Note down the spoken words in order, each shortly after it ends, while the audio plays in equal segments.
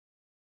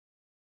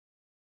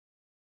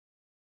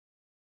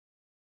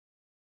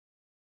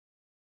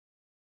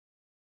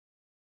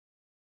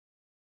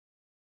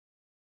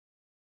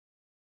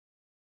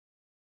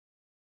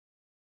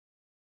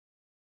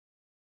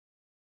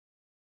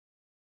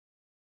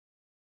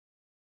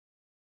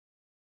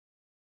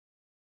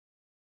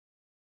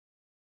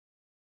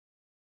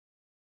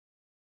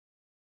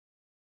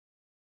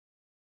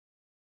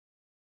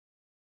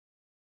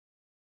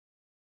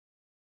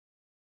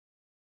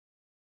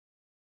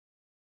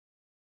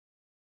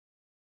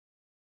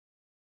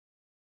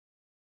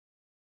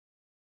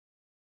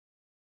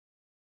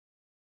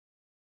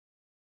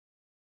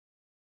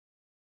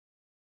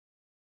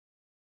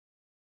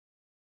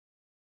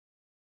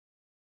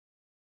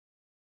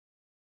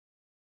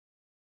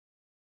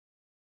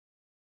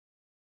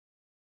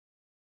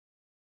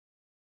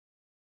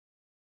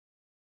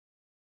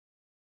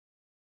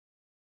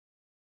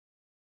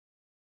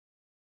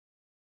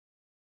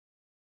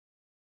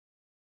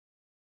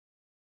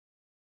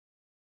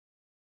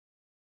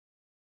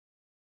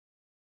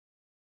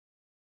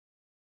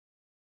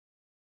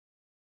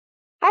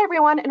Hi,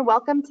 everyone, and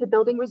welcome to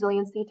Building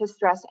Resiliency to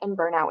Stress and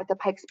Burnout with the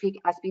Pikes Peak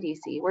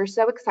SBDC. We're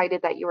so excited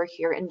that you are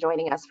here and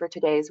joining us for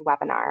today's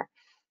webinar.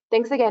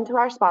 Thanks again to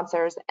our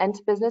sponsors, Ent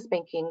Business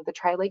Banking, the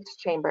Tri-Lakes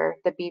Chamber,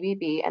 the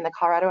BBB, and the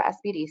Colorado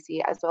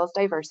SBDC, as well as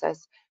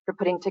Diversus, for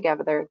putting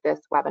together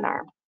this webinar.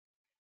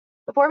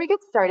 Before we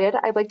get started,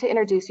 I'd like to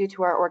introduce you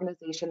to our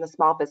organization, the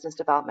Small Business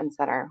Development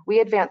Center.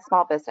 We advance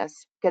small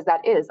business because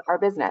that is our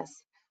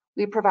business.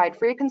 We provide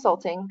free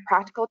consulting,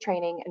 practical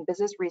training, and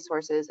business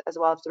resources, as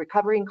well as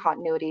recovery and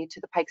continuity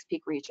to the Pikes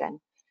Peak region.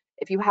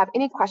 If you have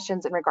any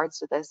questions in regards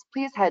to this,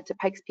 please head to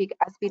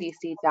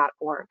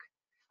pikespeaksbdc.org.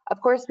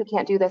 Of course, we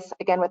can't do this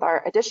again with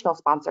our additional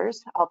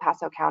sponsors, El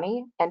Paso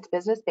County, Ent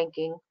Business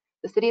Banking,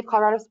 the City of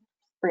Colorado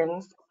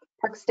Springs,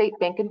 Park State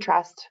Bank and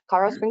Trust,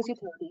 Colorado Springs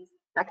Utilities,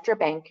 Vectra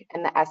Bank,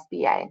 and the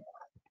SBA.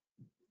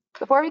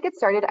 Before we get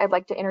started, I'd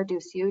like to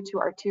introduce you to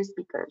our two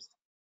speakers.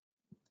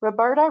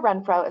 Roberta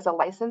Renfro is a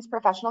licensed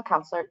professional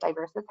counselor at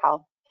Diversus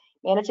Health,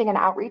 managing an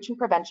outreach and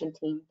prevention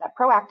team that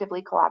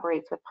proactively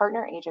collaborates with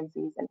partner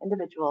agencies and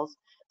individuals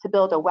to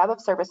build a web of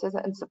services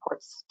and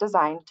supports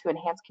designed to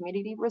enhance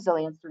community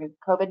resilience during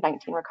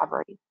COVID-19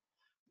 recovery.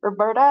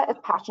 Roberta is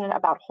passionate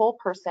about whole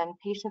person,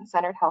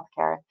 patient-centered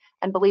healthcare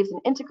and believes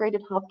an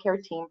integrated healthcare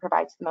team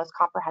provides the most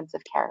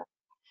comprehensive care.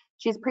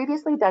 She's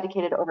previously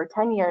dedicated over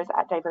 10 years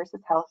at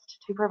Diversus Health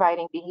to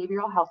providing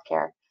behavioral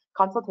healthcare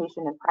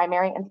consultation in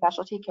primary and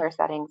specialty care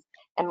settings,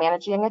 and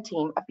managing a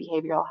team of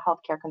behavioral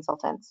healthcare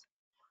consultants.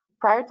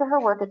 Prior to her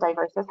work at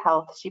Diversus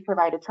Health, she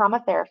provided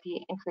trauma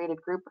therapy and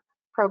created group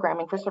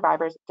programming for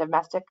survivors of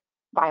domestic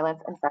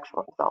violence and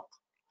sexual assault.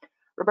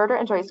 Roberta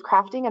enjoys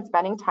crafting and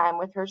spending time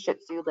with her Shih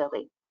Tzu,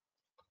 Lily.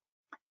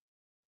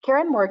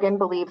 Karen Morgan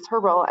believes her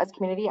role as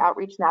Community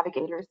Outreach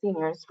Navigator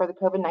Seniors for the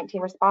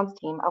COVID-19 response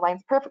team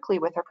aligns perfectly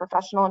with her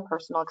professional and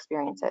personal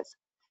experiences.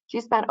 She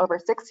spent over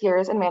 6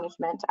 years in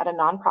management at a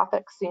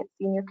nonprofit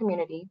senior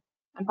community,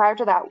 and prior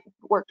to that,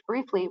 worked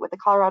briefly with the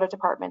Colorado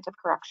Department of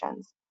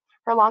Corrections.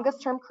 Her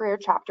longest-term career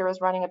chapter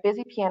was running a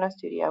busy piano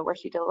studio where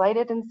she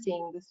delighted in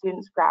seeing the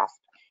students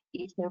grasp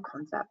each new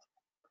concept.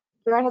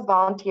 Karen has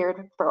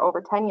volunteered for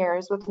over 10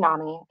 years with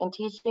NAMI in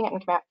teaching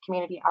and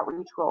community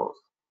outreach roles.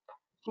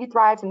 She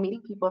thrives in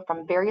meeting people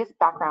from various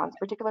backgrounds,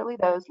 particularly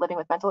those living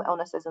with mental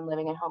illnesses and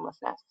living in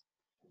homelessness.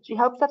 She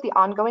hopes that the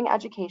ongoing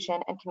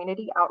education and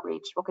community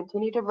outreach will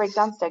continue to break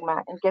down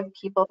stigma and give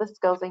people the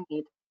skills they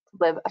need to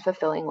live a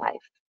fulfilling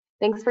life.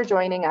 Thanks for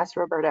joining us,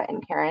 Roberta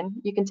and Karen.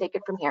 You can take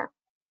it from here.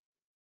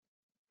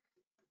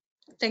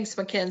 Thanks,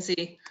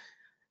 Mackenzie.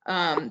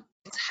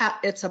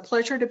 It's a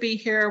pleasure to be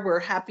here. We're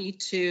happy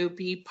to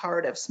be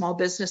part of small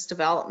business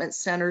development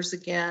centers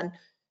again,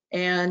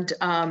 and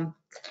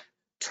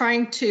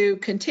trying to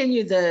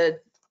continue the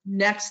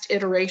next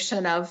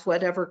iteration of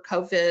whatever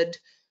COVID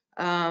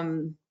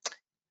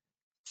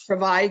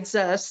provides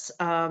us.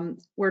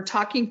 We're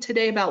talking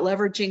today about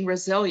leveraging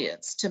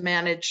resilience to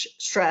manage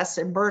stress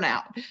and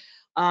burnout.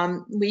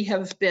 We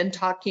have been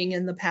talking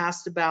in the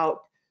past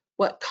about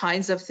what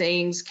kinds of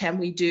things can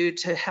we do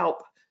to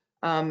help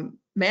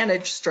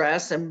manage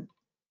stress and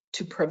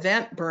to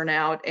prevent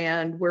burnout,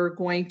 and we're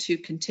going to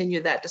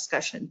continue that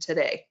discussion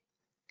today.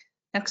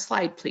 Next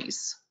slide,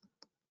 please.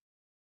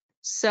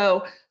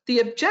 So the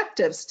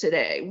objectives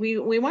today, we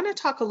want to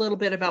talk a little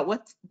bit about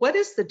what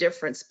is the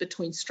difference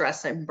between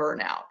stress and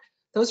burnout.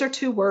 Those are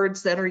two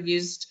words that are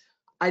used,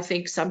 I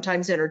think,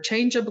 sometimes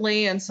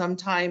interchangeably and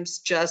sometimes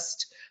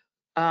just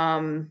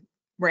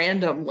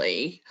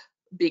randomly,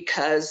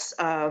 because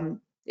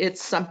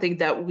it's something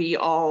that we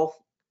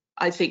all,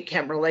 I think,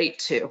 can relate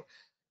to.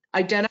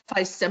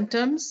 Identify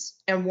symptoms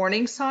and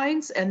warning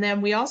signs, and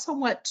then we also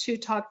want to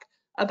talk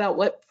about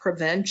what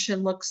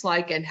prevention looks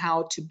like and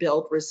how to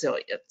build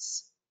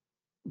resilience.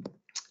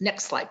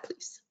 Next slide,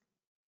 please.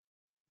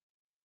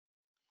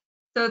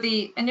 So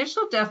the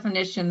initial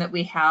definition that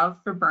we have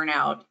for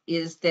burnout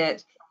is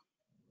that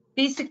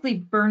basically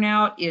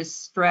burnout is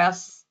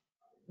stress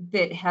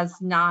that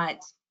has not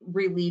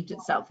relieved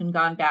itself and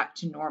gone back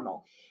to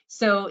normal.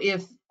 So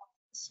if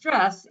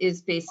stress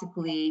is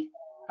basically,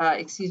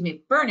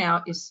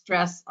 burnout is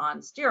stress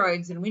on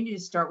steroids, and we need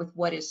to start with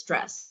what is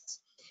stress.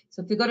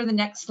 So if we go to the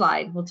next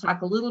slide, we'll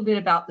talk a little bit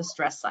about the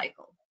stress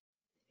cycle.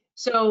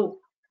 So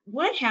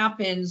what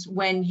happens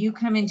when you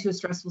come into a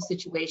stressful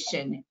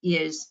situation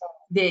is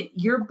that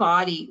your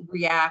body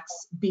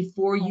reacts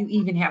before you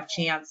even have a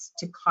chance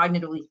to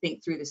cognitively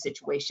think through the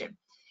situation.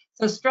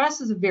 So stress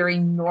is a very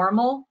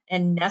normal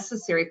and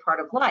necessary part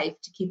of life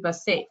to keep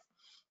us safe.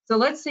 So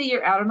let's say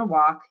you're out on a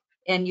walk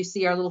and you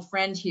see our little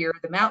friend here,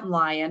 the mountain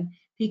lion,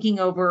 peeking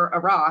over a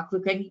rock,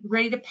 looking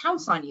ready to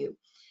pounce on you.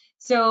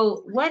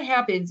 So what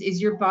happens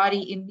is your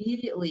body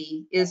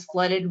immediately is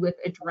flooded with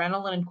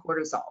adrenaline and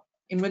cortisol.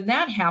 And when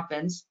that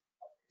happens,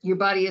 your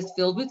body is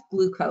filled with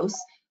glucose,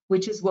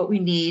 which is what we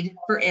need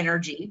for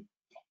energy.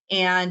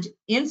 And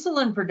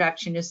insulin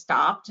production is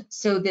stopped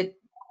so that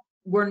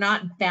we're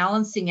not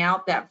balancing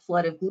out that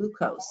flood of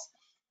glucose.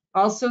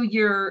 Also,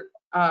 your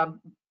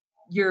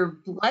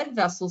blood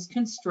vessels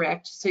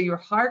constrict, so your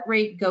heart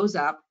rate goes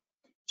up,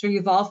 Sure,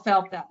 you've all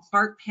felt that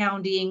heart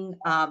pounding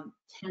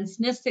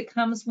tenseness that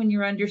comes when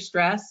you're under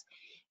stress.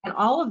 And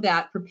all of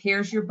that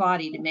prepares your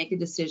body to make a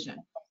decision.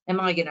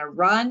 Am I going to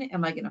run?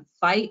 Am I going to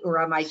fight?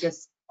 Or am I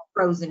just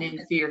frozen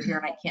in fear here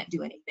and I can't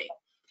do anything?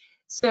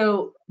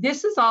 So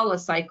this is all a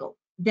cycle.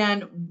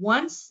 Then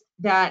once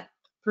that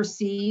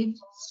perceived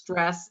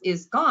stress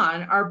is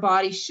gone, our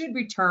body should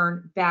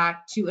return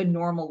back to a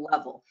normal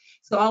level.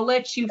 So I'll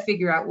let you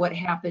figure out what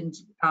happened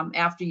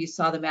after you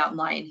saw the mountain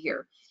lion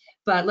here.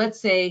 But let's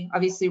say,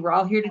 obviously, we're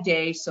all here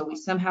today, so we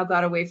somehow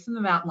got away from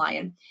the mountain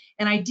lion.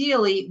 And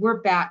ideally,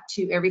 we're back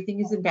to everything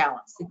is in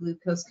balance. The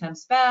glucose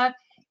comes back,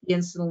 the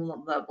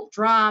insulin level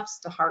drops,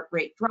 the heart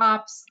rate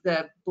drops,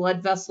 the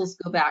blood vessels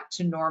go back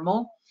to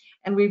normal,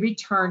 and we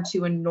return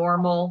to a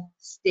normal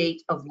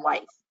state of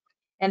life.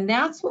 And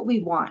that's what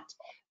we want.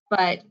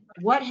 But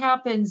what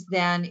happens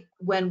then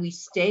when we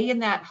stay in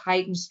that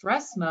heightened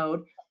stress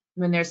mode,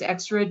 when there's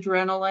extra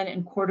adrenaline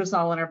and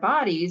cortisol in our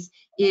bodies,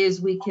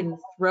 is we can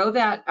throw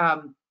that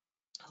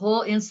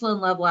whole insulin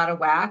level out of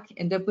whack,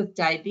 end up with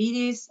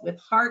diabetes, with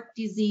heart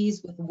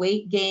disease, with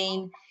weight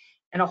gain,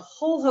 and a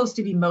whole host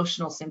of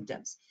emotional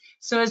symptoms.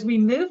 So as we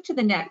move to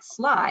the next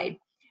slide,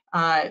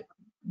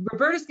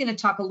 Roberta's going to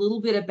talk a little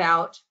bit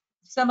about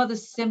some of the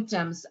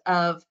symptoms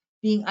of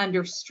being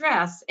under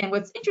stress. And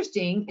what's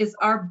interesting is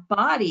our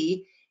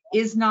body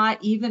is not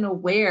even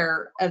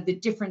aware of the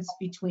difference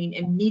between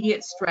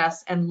immediate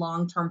stress and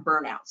long-term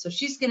burnout. So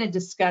she's going to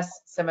discuss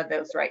some of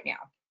those right now.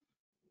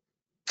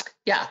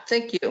 Yeah,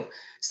 thank you.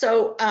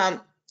 So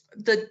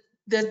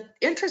the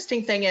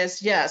interesting thing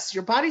is, yes,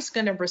 your body's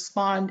going to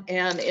respond,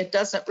 and it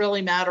doesn't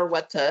really matter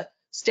what the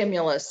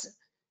stimulus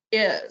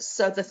is.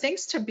 So the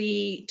things to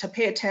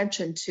pay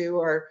attention to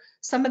are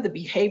some of the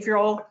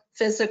behavioral,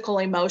 physical,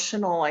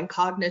 emotional, and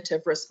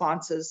cognitive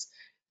responses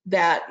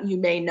that you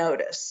may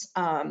notice.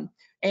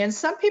 And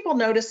some people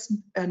notice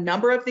a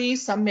number of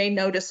these, some may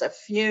notice a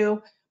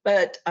few,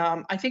 but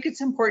I think it's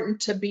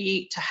important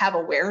to have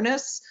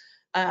awareness,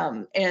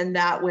 and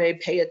that way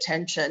pay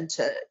attention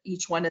to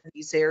each one of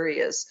these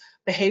areas.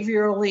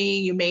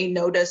 Behaviorally, you may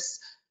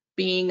notice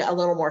being a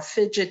little more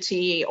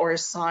fidgety or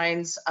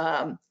signs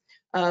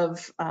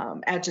of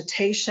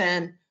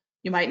agitation.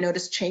 You might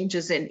notice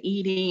changes in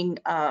eating,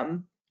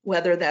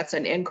 whether that's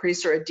an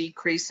increase or a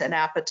decrease in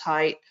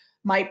appetite.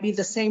 Might be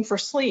the same for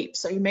sleep.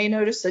 So you may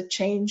notice a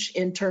change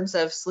in terms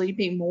of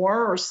sleeping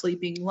more or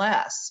sleeping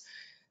less.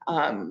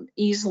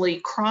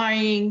 Easily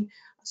crying,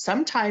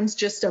 sometimes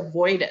just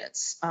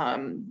avoidance,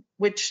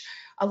 which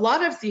a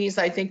lot of these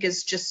I think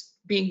is just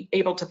being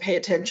able to pay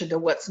attention to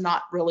what's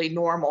not really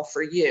normal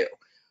for you.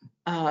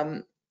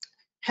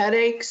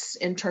 Headaches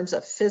in terms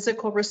of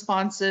physical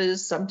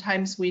responses.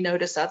 Sometimes we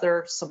notice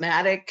other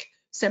somatic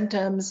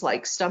symptoms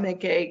like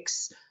stomach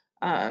aches,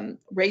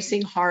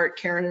 racing heart.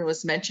 Karen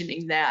was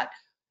mentioning that.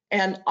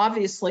 And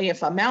obviously,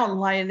 if a mountain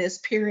lion is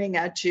peering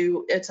at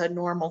you, it's a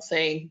normal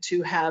thing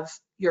to have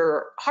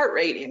your heart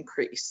rate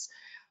increase.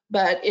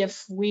 But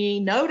if we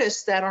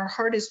notice that our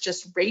heart is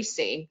just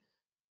racing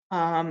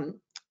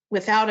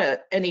without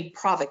any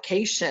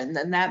provocation,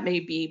 then that may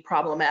be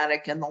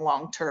problematic in the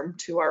long term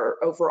to our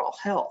overall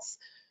health.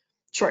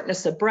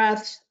 Shortness of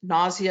breath,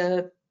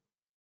 nausea,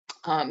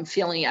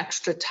 feeling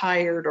extra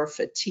tired or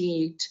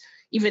fatigued,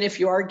 even if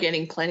you are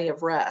getting plenty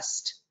of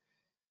rest.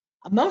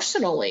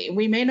 Emotionally,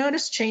 we may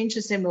notice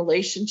changes in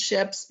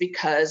relationships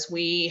because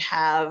we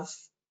have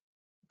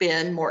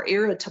been more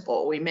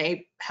irritable. We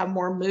may have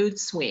more mood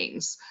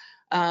swings.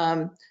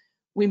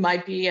 We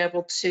might be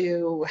able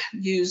to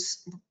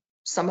use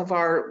some of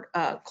our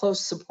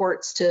close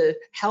supports to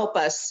help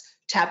us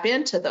tap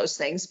into those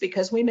things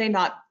because we may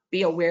not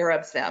be aware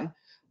of them.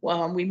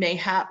 We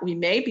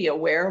may be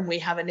aware, and we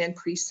have an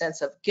increased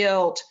sense of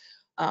guilt,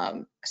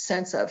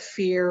 sense of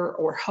fear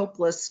or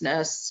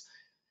hopelessness.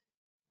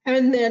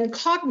 And then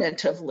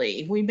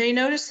cognitively, we may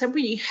notice that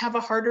we have a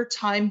harder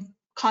time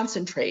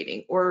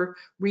concentrating or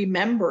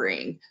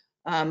remembering,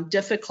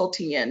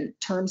 difficulty in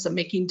terms of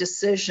making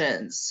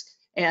decisions,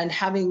 and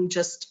having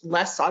just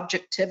less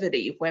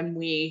objectivity when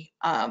we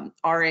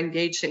are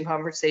engaged in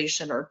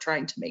conversation or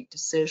trying to make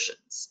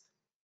decisions.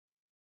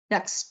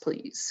 Next,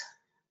 please.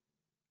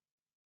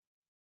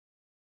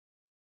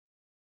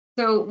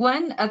 So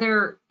one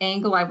other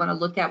angle I want to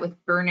look at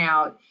with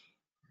burnout,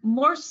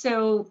 more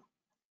so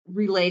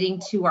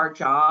relating to our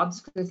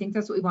jobs, because I think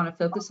that's what we want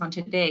to focus on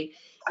today,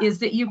 is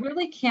that you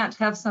really can't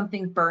have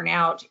something burn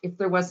out if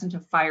there wasn't a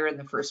fire in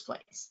the first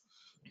place.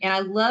 And I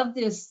love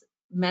this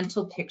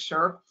mental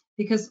picture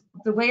because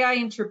the way I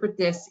interpret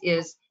this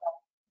is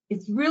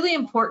it's really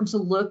important to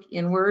look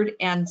inward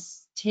and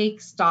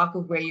take stock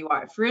of where you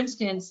are. For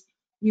instance,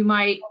 you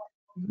might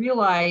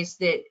realize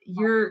that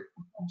you're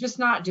just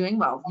not doing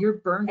well. You're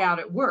burned out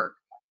at work.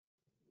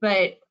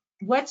 But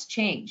what's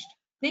changed?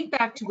 Think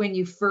back to when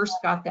you first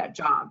got that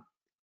job.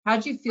 How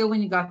did you feel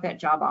when you got that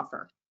job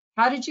offer?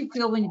 How did you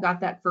feel when you got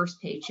that first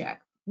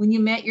paycheck? When you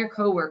met your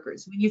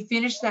coworkers? When you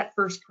finished that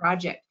first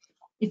project?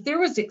 If there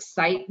was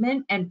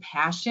excitement and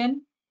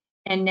passion,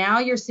 and now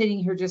you're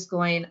sitting here just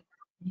going,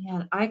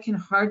 man, I can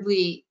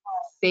hardly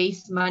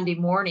face Monday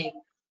morning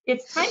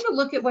it's time to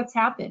look at what's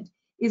happened.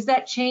 Is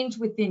that change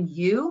within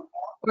you,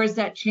 or is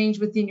that change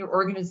within your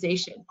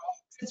organization?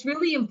 It's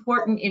really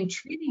important in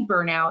treating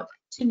burnout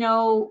to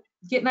know,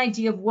 get an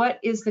idea of what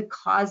is the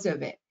cause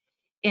of it.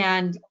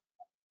 And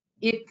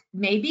it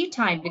may be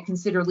time to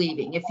consider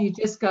leaving. If you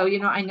just go,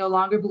 I no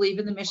longer believe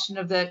in the mission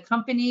of the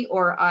company,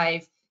 or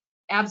I've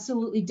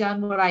absolutely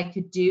done what I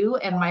could do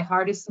and my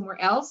heart is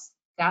somewhere else,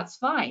 that's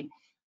fine.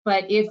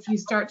 But if you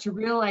start to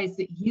realize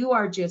that you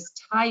are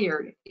just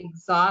tired,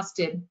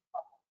 exhausted,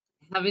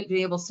 haven't been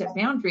able to set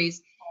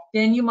boundaries,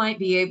 then you might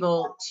be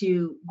able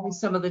to use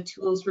some of the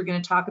tools we're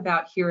going to talk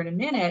about here in a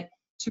minute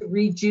to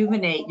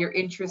rejuvenate your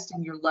interest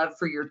and your love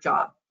for your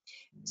job.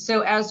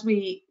 So as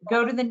we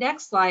go to the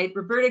next slide,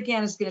 Roberta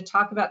again is going to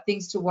talk about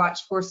things to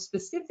watch for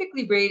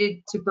specifically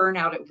related to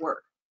burnout at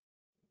work.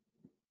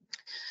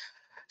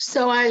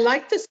 So I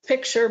like this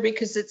picture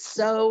because it's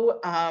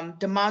so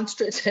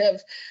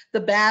demonstrative.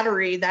 The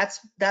battery, that's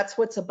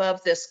what's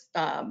above this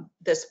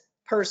this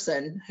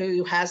person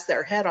who has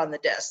their head on the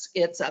desk.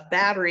 It's a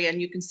battery,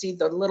 and you can see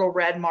the little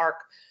red mark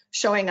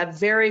showing a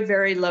very,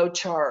 very low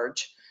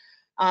charge.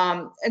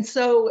 And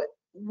so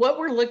what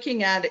we're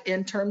looking at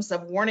in terms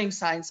of warning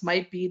signs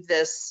might be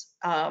this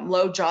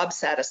low job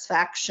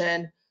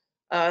satisfaction,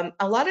 a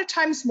lot of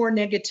times more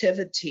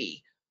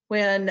negativity.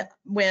 When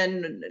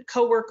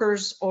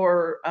coworkers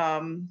or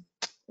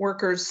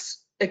workers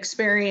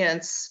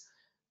experience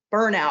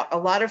burnout, a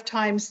lot of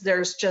times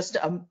there's just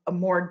a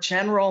more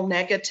general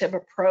negative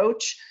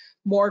approach,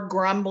 more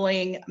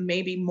grumbling,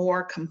 maybe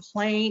more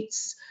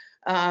complaints,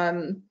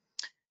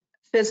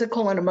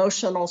 physical and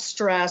emotional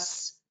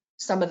stress,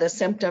 some of the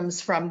symptoms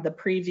from the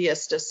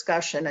previous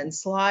discussion and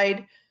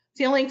slide,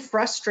 feeling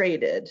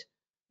frustrated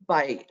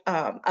by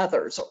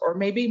others, or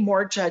maybe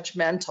more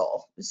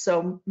judgmental.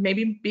 So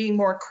maybe being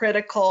more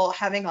critical,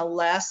 having a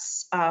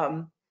less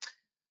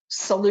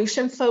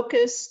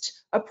solution-focused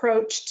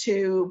approach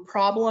to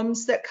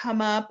problems that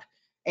come up,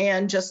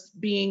 and just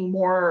being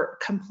more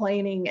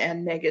complaining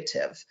and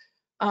negative.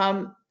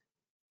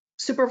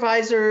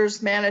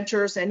 Supervisors,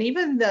 managers, and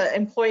even the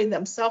employee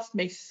themselves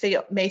may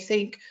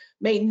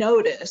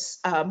notice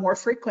more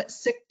frequent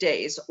sick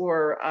days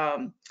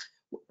or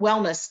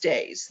wellness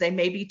days. They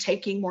may be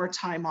taking more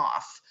time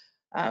off.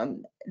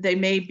 They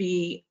may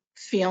be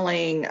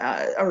feeling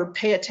or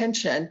pay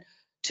attention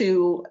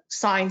to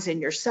signs in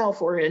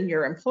yourself or in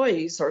your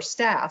employees or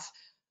staff,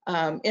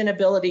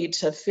 inability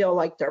to feel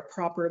like they're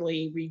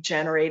properly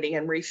regenerating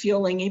and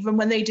refueling even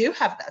when they do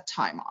have that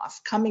time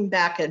off, coming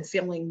back and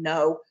feeling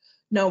no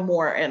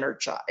more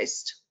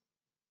energized.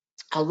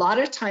 A lot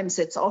of times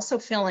it's also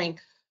feeling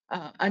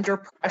under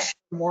pressure,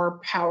 more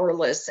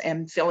powerless,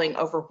 and feeling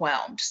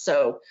overwhelmed.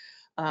 So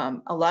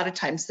a lot of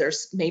times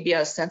there's maybe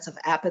a sense of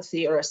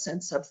apathy or a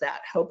sense of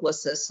that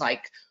hopelessness,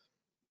 like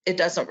it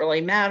doesn't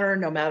really matter,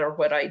 no matter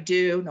what I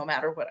do, no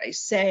matter what I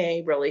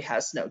say, really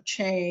has no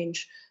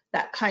change,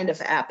 that kind of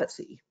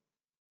apathy.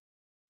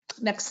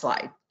 Next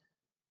slide.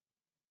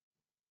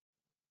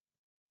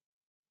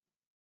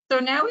 So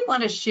now we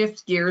want to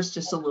shift gears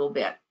just a little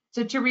bit.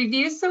 So to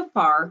review so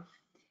far,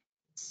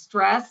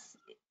 stress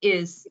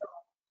is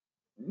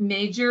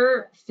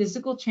major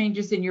physical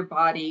changes in your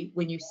body.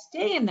 When you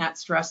stay in that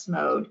stress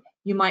mode,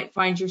 you might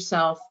find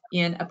yourself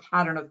in a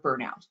pattern of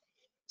burnout.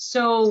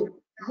 So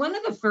one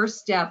of the first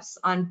steps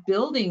on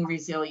building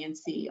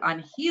resiliency,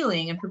 on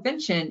healing and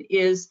prevention,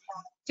 is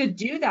to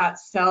do that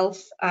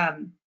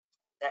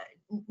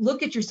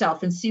look at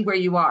yourself and see where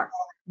you are.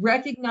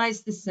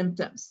 Recognize the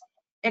symptoms.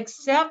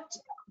 Accept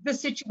the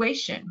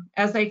situation.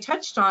 As I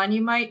touched on,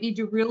 you might need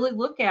to really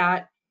look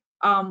at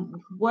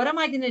what am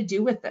I going to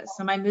do with this?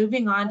 Am I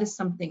moving on to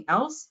something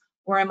else,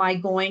 or am I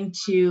going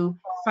to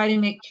try to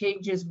make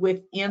changes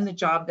within the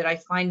job that I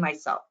find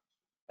myself?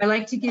 I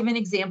like to give an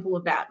example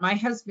of that. My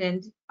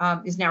husband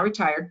is now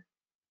retired,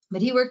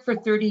 but he worked for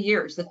 30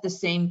 years at the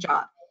same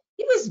job.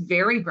 He was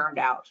very burned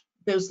out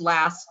those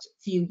last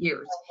few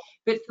years.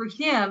 But for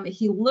him,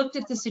 he looked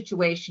at the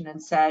situation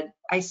and said,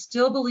 I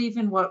still believe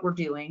in what we're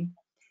doing.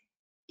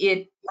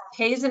 It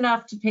pays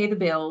enough to pay the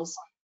bills.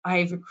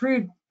 I've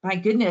accrued, my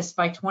goodness,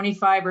 by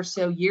 25 or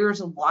so years,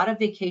 a lot of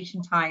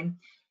vacation time.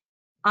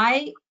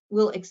 I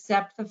will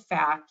accept the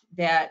fact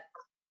that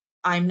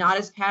I'm not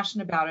as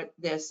passionate about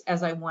this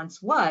as I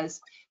once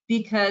was,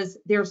 because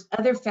there's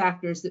other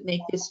factors that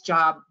make this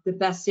job the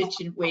best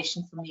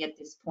situation for me at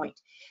this point.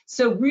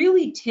 So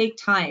really take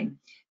time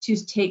to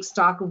take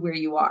stock of where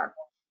you are.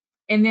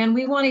 And then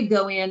we want to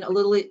go in a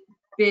little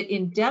bit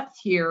in depth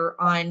here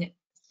on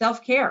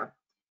self-care.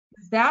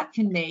 That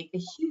can make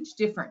a huge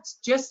difference.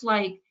 Just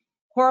like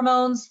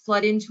hormones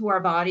flood into our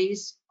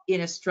bodies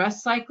in a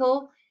stress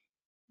cycle,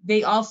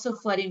 they also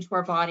flood into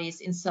our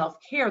bodies in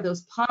self-care,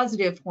 those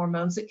positive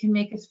hormones that can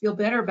make us feel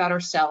better about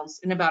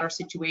ourselves and about our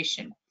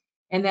situation.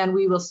 And then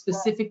we will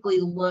specifically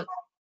look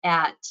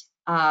at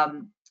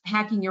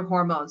hacking your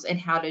hormones and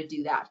how to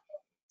do that.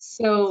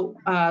 So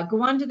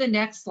go on to the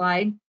next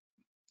slide.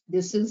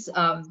 This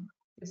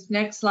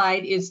next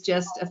slide is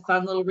just a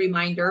fun little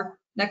reminder.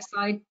 Next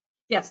slide.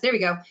 Yes, there we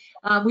go.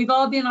 We've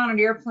all been on an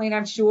airplane,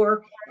 I'm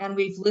sure, and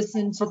we've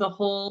listened to the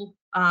whole,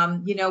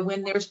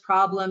 when there's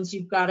problems,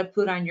 you've got to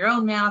put on your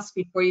own mask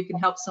before you can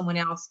help someone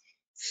else.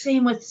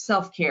 Same with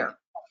self-care.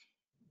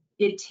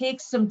 It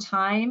takes some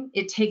time,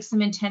 it takes some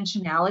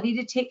intentionality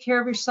to take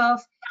care of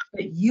yourself,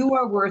 but you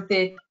are worth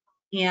it,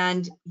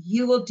 and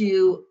you will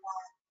do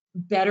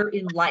better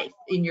in life,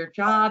 in your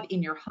job,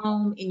 in your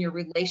home, in your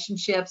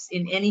relationships,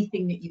 in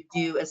anything that you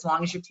do, as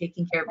long as you're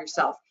taking care of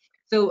yourself.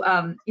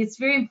 So it's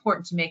very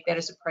important to make that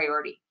as a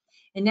priority.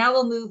 And now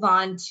we'll move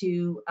on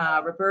to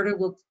Roberta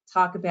will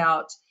talk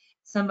about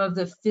some of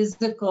the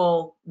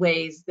physical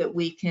ways that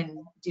we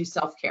can do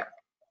self-care.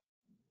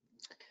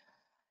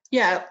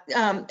 Yeah,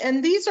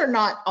 and these are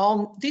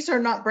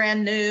not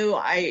brand new.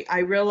 I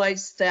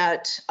realize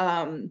that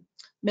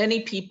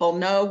many people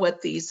know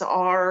what these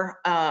are,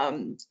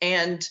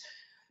 and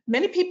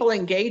many people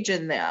engage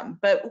in them.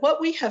 But what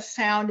we have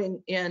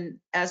found in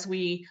as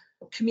we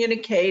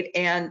communicate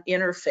and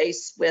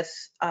interface with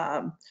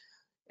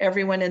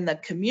everyone in the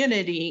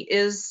community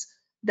is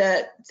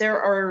that there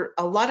are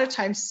a lot of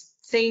times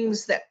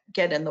things that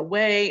get in the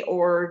way,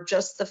 or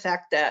just the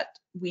fact that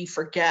we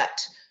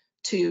forget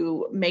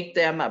to make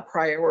them a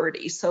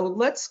priority. So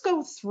let's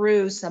go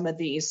through some of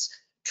these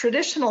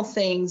traditional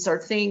things,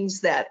 or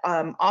things that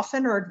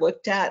often are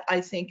looked at,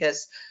 I think,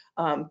 as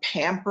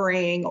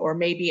pampering or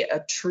maybe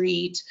a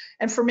treat.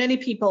 And for many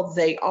people,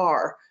 they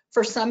are.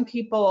 For some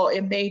people,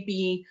 it may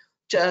be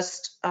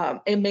just,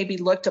 it may be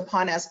looked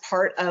upon as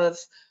part of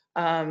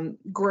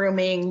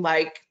grooming,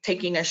 like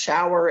taking a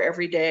shower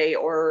every day,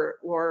 or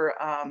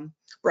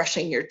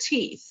brushing your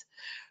teeth.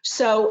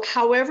 So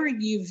however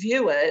you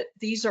view it,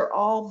 these are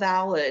all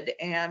valid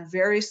and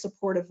very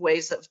supportive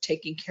ways of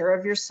taking care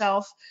of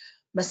yourself.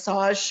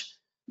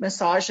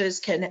 Massages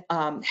can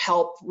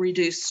help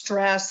reduce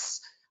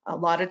stress. A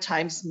lot of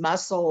times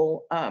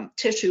muscle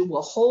tissue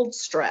will hold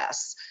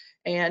stress.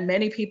 And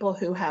many people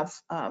who have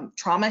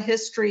trauma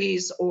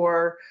histories,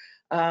 or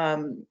a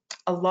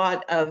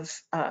lot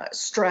of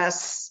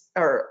stress,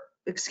 or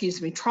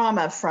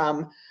trauma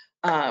from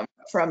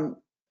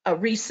a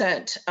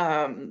recent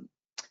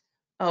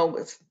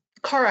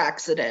car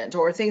accident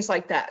or things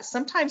like that.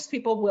 Sometimes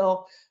people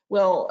will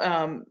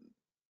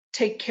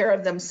take care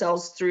of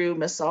themselves through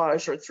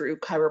massage, or through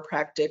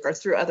chiropractic, or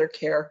through other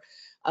care.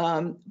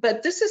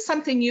 But this is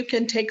something you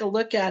can take a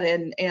look at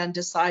and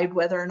decide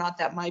whether or not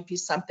that might be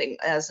something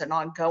as an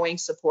ongoing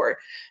support.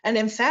 And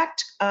in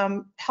fact,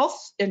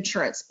 health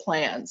insurance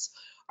plans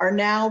are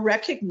now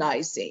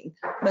recognizing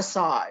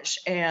massage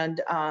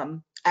and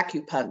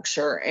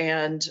acupuncture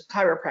and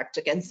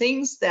chiropractic, and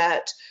things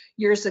that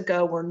years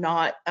ago were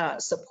not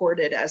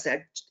supported as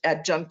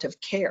adjunctive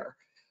care.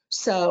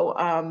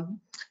 So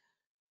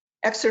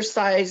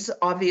exercise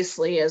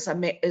obviously is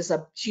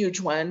a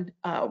huge one.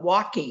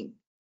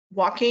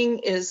 Walking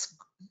is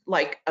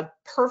like a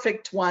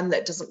perfect one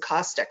that doesn't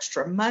cost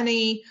extra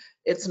money.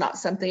 It's not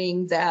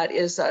something that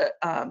is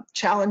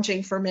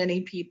challenging for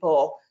many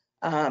people,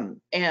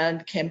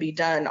 and can be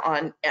done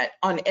on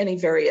any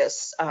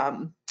various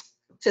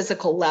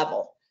physical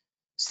level.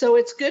 So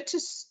it's good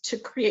to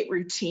create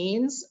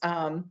routines,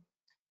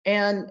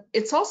 and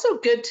it's also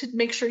good to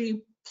make sure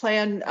you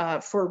plan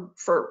for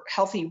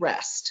healthy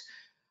rest,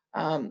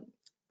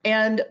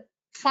 and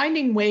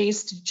finding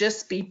ways to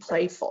just be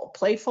playful.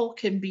 Playful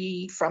can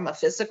be from a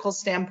physical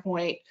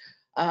standpoint.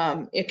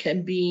 It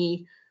can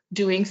be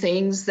doing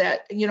things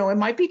that, it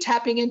might be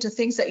tapping into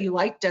things that you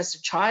liked as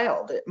a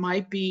child. It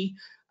might be,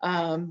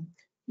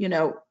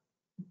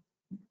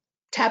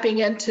 tapping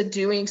into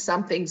doing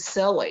something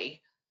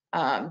silly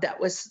that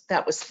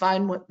was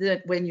fun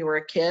when you were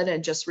a kid,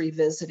 and just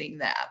revisiting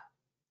that.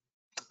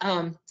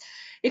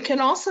 It can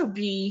also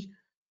be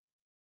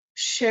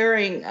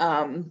sharing,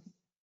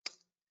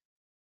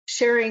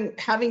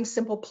 having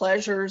simple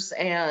pleasures,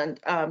 and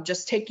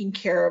just taking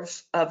care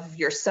of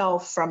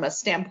yourself from a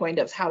standpoint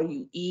of how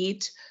you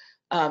eat.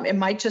 It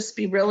might just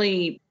be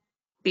really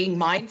being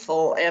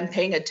mindful and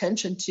paying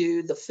attention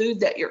to the food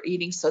that you're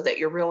eating, so that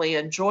you're really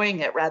enjoying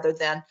it, rather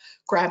than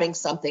grabbing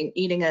something,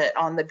 eating it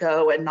on the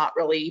go, and not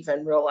really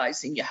even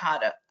realizing you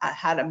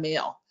had a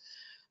meal.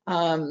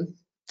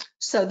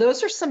 So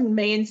those are some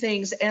main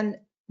things. And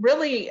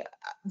really,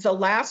 the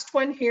last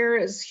one here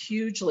is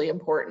hugely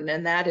important,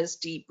 and that is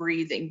deep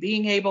breathing.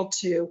 Being able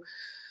to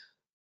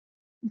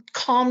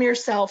calm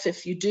yourself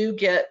if you do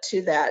get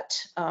to that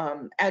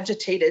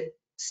agitated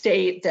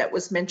state that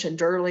was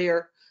mentioned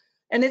earlier.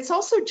 And it's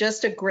also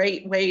just a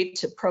great way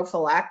to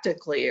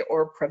prophylactically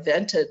or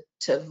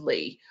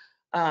preventatively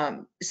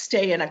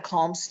stay in a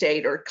calm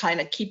state, or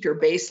kind of keep your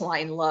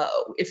baseline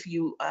low if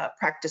you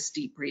practice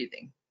deep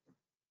breathing.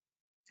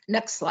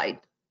 Next slide.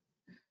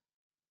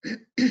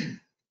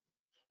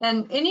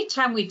 And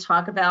anytime we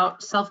talk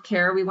about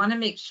self-care, we want to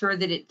make sure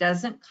that it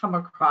doesn't come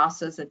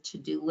across as a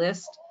to-do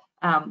list.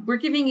 We're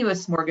giving you a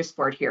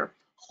smorgasbord here,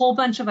 whole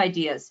bunch of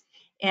ideas.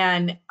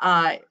 And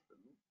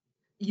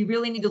you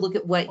really need to look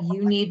at what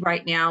you need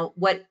right now,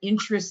 what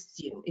interests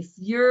you. If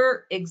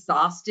you're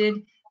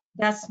exhausted,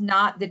 that's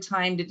not the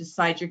time to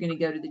decide you're going to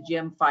go to the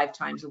gym 5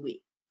 times a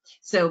week.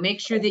 So make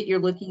sure that you're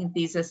looking at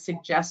these as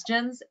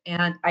suggestions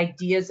and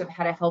ideas of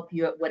how to help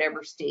you at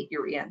whatever state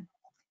you're in.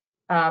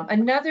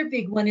 Another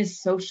big one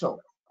is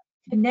social.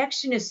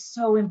 Connection is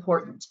so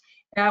important.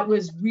 That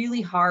was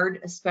really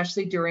hard,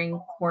 especially during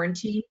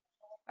quarantine.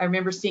 I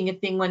remember seeing a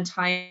thing one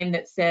time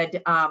that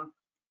said,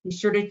 be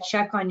sure to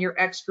check on your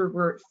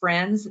extrovert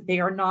friends. They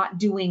are not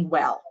doing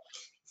well.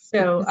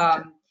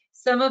 So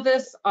some of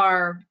us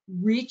are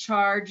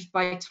recharged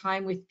by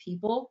time with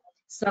people.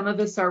 Some of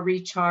us are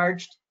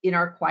recharged in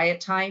our quiet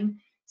time.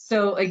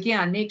 So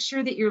again, make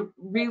sure that you're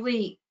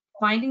really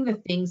finding the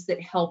things that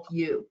help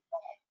you.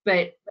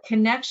 But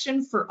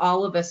connection for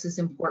all of us is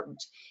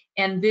important.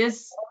 And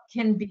this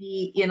can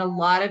be in a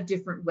lot of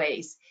different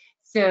ways.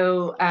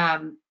 So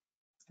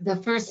the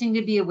first thing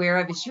to be aware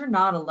of is you're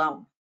not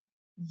alone.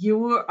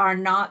 You are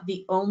not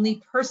the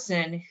only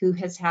person who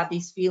has had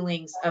these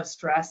feelings of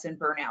stress and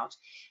burnout.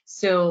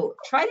 So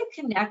try to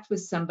connect with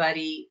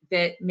somebody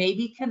that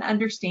maybe can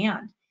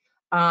understand.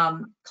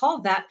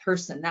 Call that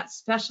person, that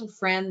special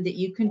friend that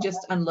you can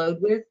just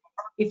unload with.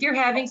 If you're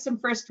having some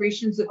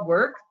frustrations at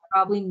work,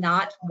 probably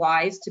not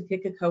wise to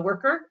pick a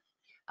coworker.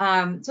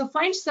 So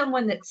find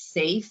someone that's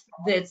safe,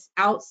 that's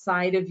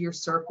outside of your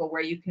circle,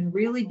 where you can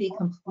really be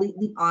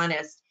completely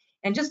honest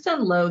and just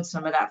unload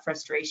some of that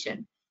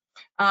frustration.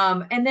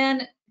 And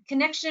then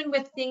connection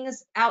with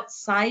things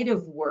outside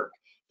of work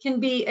can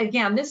be,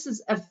 again, this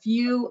is a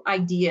few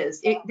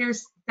ideas.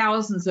 There's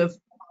thousands of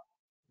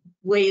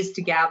ways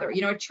to gather,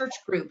 you know, a church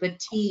group, a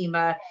team,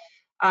 a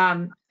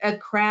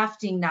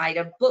crafting night,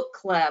 a book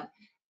club,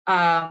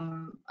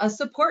 a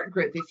support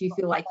group if you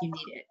feel like you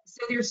need it.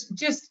 So there's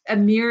just a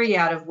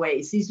myriad of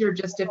ways. These are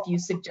just a few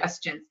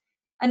suggestions.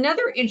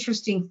 Another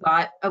interesting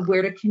thought of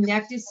where to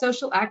connect is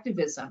social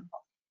activism.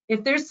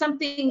 If there's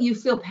something you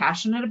feel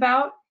passionate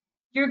about,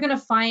 you're going to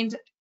find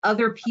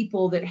other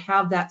people that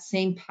have that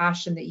same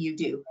passion that you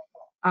do.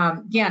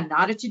 Again,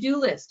 not a to-do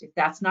list. If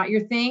that's not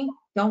your thing,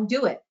 don't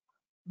do it.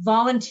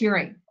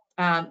 Volunteering.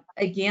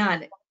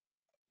 Again,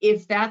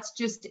 if that's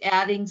just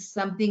adding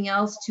something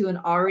else to an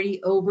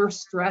already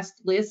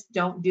overstressed list,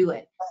 don't do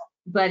it.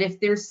 But if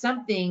there's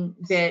something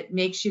that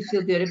makes you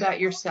feel good about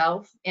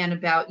yourself and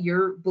about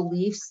your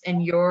beliefs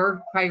and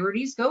your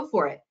priorities, go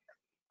for it.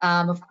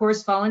 Of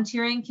course,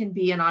 volunteering can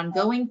be an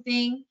ongoing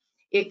thing.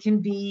 It can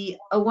be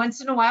a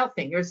once in a while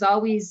thing. There's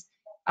always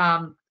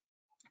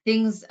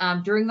things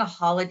during the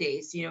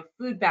holidays, you know,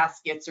 food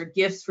baskets or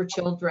gifts for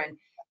children,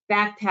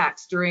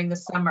 backpacks during the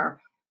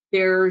summer.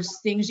 There's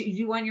things that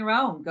you do on your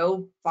own.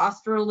 Go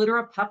foster a litter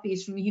of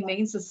puppies from the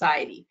Humane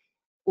Society.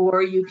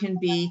 Or you can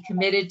be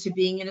committed to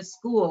being in a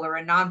school or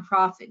a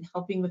nonprofit and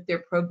helping with their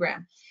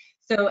program.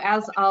 So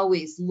as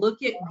always,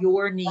 look at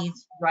your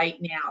needs right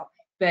now,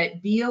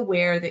 but be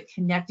aware that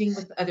connecting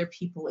with other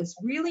people is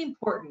really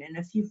important. And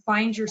if you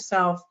find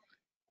yourself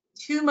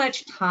too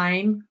much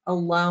time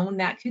alone,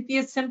 that could be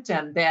a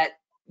symptom that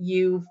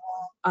you've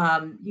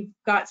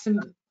got a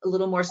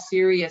little more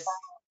serious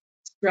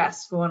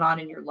stress going on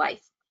in your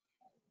life.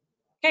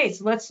 Okay,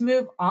 so let's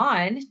move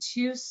on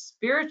to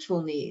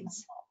spiritual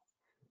needs.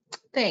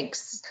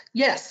 Thanks.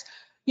 Yes.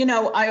 You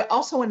know, I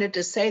also wanted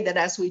to say that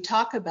as we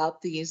talk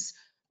about these,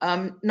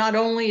 not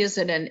only is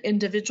it an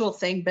individual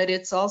thing, but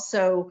it's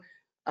also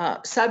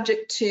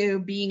subject to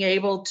being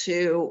able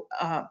to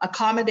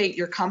accommodate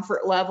your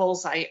comfort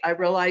levels. I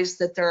realize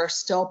that there are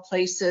still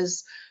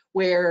places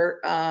where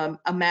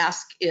a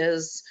mask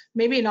is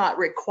maybe not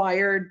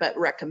required, but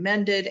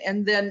recommended.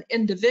 And then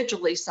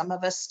individually, some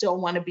of us still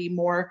want to be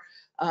more,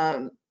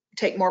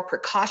 take more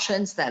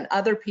precautions than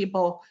other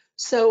people.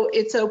 So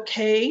it's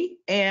okay.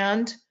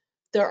 And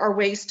there are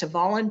ways to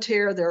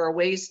volunteer. There are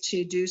ways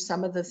to do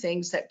some of the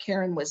things that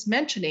Karen was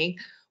mentioning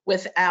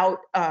without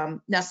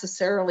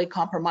necessarily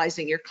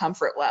compromising your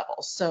comfort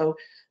level. So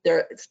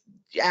there,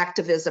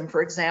 activism,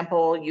 for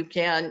example, you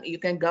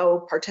can go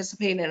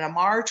participate in a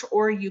march,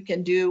 or you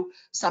can do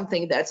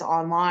something that's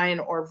online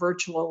or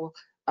virtual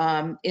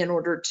in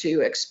order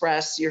to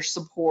express your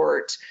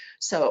support.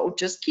 So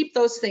just keep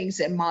those things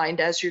in mind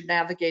as you're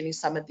navigating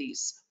some of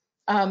these.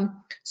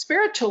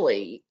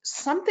 Spiritually,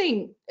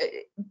 something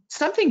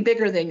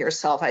bigger than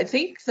yourself. I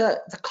think the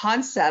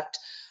concept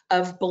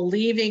of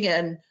believing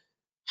in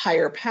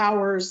higher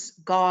powers,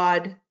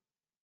 God,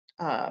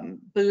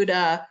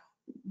 Buddha,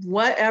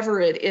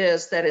 whatever it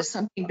is that is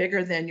something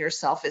bigger than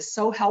yourself is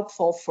so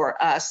helpful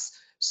for us,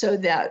 so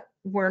that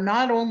we're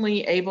not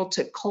only able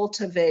to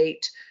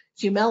cultivate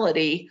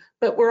humility,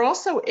 but we're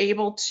also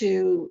able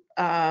to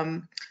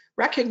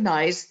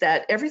recognize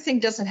that everything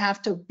doesn't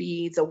have to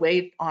be the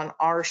weight on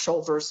our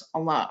shoulders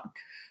alone.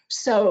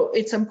 So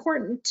it's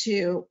important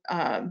to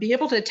be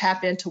able to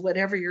tap into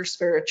whatever your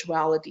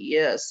spirituality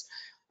is.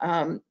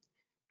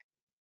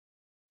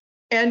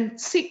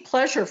 And seek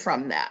pleasure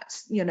from that.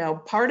 You know,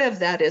 part of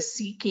that is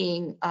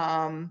seeking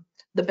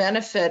the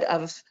benefit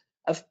of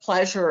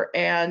pleasure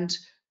and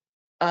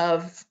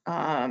of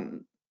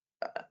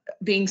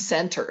being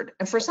centered.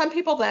 And for some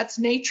people, that's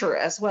nature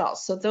as well.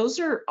 So those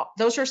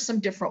are some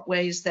different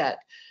ways that,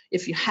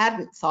 if you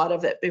hadn't thought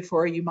of it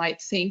before, you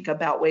might think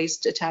about ways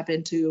to tap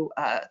into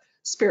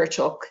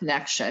spiritual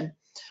connection.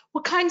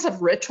 What kinds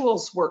of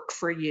rituals work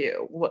for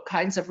you? What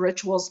kinds of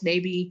rituals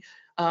maybe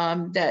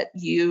that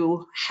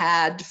you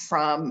had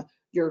from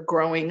your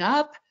growing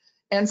up,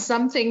 and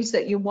some things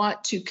that you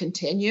want to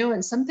continue,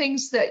 and some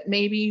things that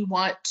maybe you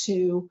want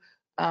to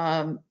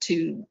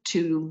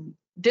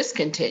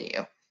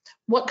discontinue.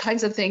 What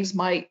kinds of things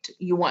might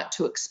you want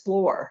to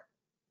explore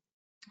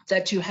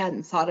that you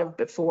hadn't thought of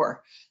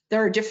before?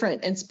 There are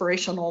different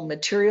inspirational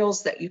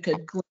materials that you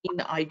could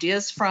glean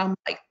ideas from,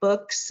 like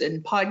books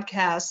and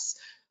podcasts.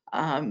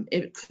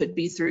 It could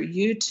be through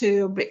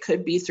YouTube, it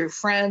could be through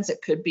friends,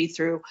 it could be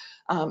through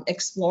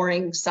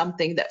exploring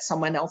something that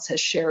someone else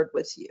has shared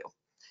with you.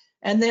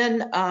 And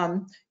then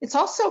it's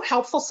also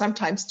helpful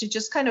sometimes to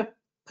just kind of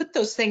put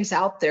those things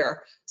out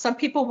there. Some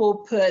people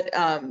will put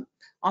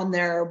on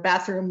their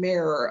bathroom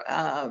mirror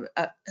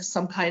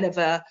some kind of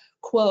a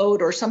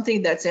quote or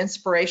something that's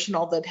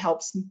inspirational that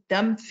helps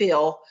them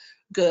feel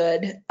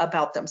good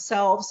about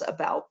themselves,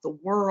 about the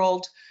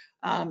world.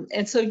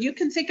 And so you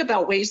can think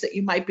about ways that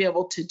you might be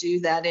able to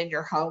do that in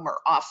your home or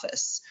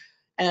office.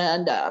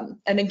 And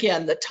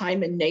again, the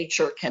time in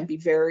nature can be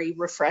very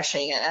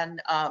refreshing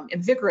and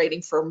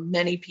invigorating for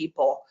many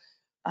people.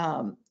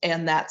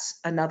 And that's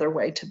another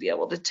way to be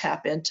able to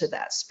tap into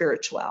that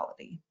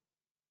spirituality.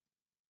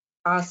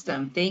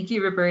 Awesome. Thank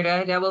you,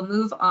 Roberta. Now we'll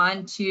move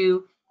on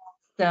to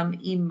some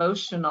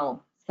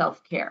emotional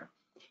self-care.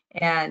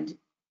 And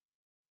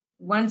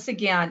once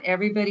again,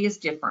 everybody is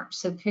different.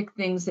 So pick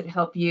things that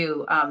help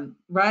you.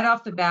 Right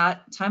off the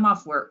bat, time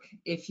off work.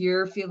 If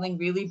you're feeling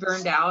really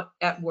burned out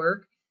at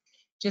work,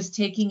 just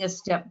taking a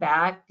step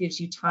back gives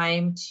you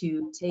time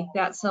to take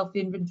that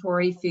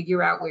self-inventory,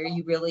 figure out where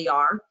you really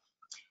are.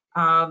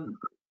 A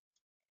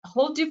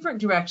whole different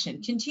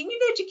direction.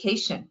 Continued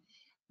education.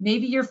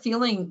 Maybe you're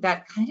feeling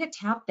that kind of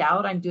tapped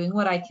out. I'm doing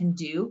what I can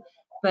do,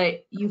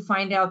 but you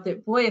find out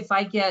that, boy, if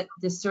I get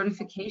this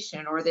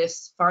certification or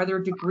this farther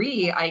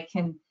degree, I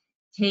can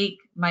take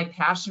my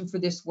passion for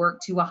this work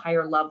to a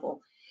higher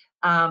level.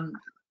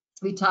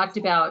 We talked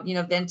about,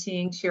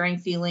 venting, sharing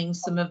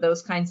feelings, some of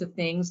those kinds of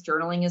things.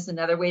 Journaling is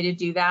another way to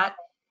do that.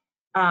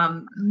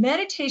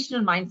 Meditation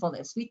and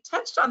mindfulness. We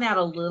touched on that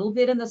a little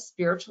bit in the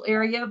spiritual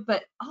area,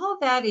 but all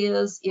that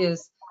is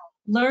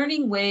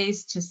learning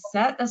ways to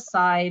set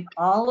aside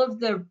all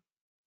of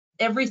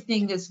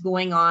everything that's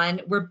going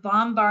on. We're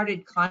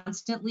bombarded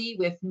constantly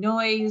with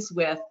noise,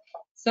 with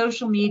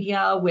social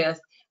media, with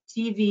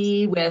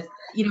TV, with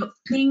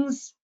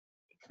things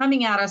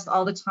coming at us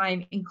all the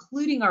time,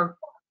 including our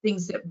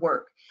things at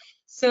work.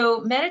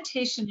 So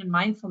meditation and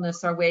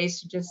mindfulness are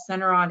ways to just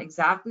center on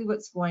exactly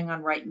what's going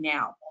on right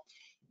now.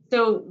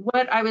 So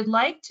what I would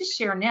like to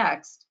share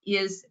next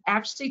is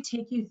actually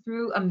take you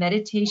through a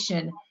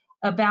meditation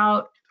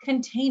about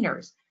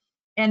containers.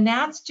 And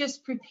that's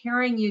just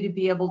preparing you to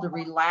be able to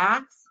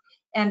relax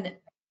and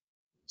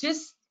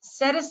just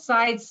set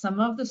aside some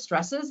of the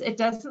stresses. It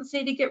doesn't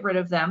say to get rid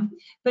of them,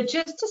 but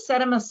just to set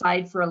them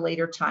aside for a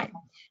later time.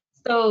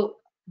 So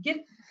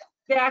get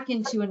back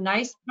into a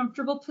nice,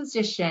 comfortable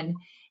position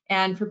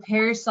and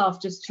prepare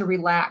yourself just to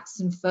relax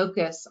and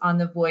focus on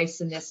the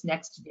voice in this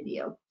next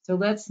video. So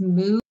let's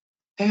move.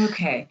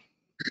 Okay.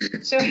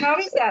 So how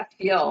does that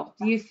feel?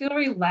 Do you feel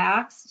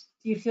relaxed?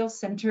 Do you feel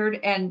centered?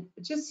 And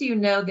just so you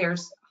know,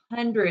 there's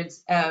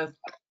hundreds of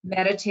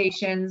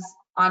meditations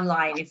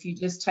online. If you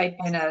just type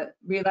in a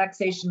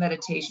relaxation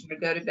meditation or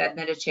go to bed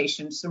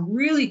meditation, some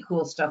really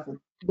cool stuff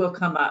will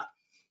come up.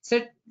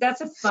 So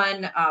that's a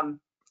fun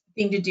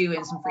thing to do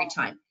in some free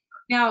time.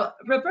 Now,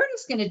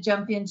 Roberta's going to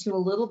jump into a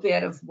little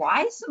bit of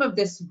why some of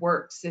this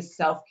works as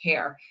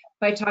self-care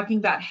by talking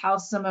about how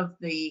some of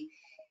the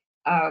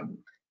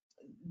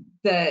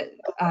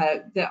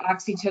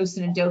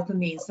oxytocin and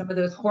dopamine, some of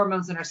those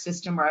hormones in our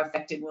system are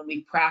affected when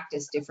we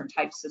practice different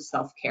types of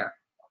self-care.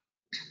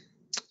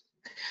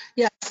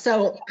 Yeah,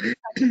 so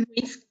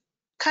we've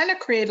kind of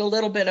created a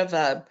little bit of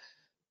a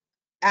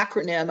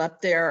acronym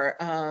up there.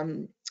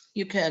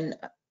 You can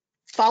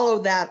follow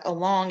that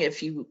along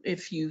if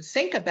you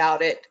think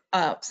about it.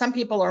 Some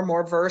people are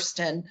more versed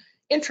and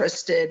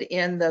interested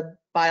in the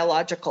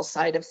biological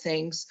side of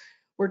things.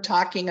 We're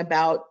talking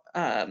about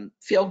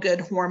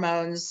feel-good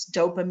hormones,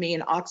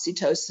 dopamine,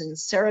 oxytocin,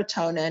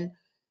 serotonin,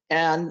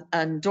 and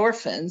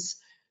endorphins.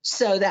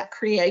 So that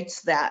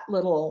creates that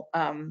little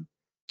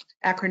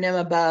acronym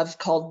above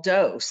called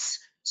DOSE.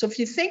 So if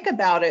you think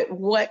about it,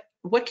 what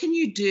can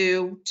you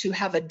do to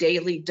have a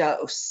daily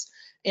dose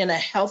in a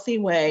healthy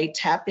way,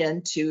 tap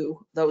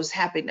into those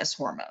happiness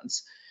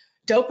hormones?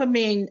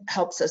 Dopamine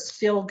helps us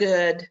feel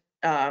good.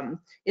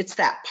 It's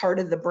that part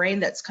of the brain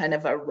that's kind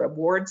of a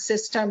reward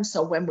system.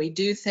 So when we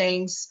do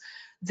things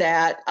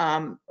that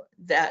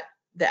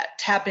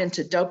tap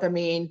into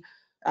dopamine,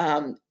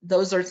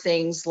 those are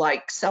things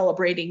like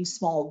celebrating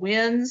small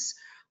wins,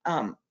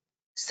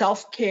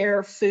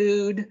 self-care,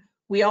 food.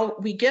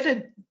 We get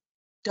a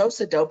dose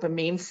of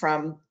dopamine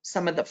from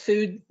some of the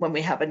food when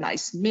we have a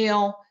nice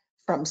meal,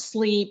 from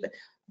sleep,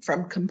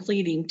 from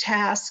completing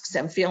tasks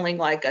and feeling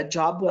like a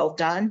job well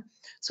done.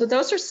 So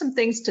those are some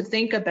things to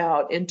think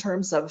about in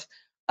terms of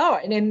Oh,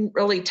 and then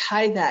really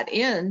tie that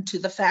in to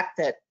the fact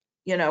that,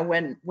 you know,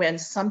 when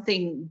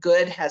something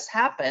good has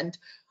happened,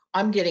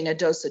 I'm getting a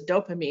dose of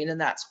dopamine, and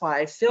that's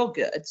why I feel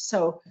good.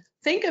 So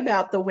think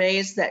about the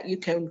ways that you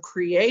can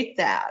create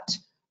that.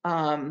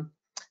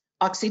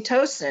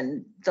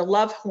 Oxytocin, the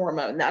love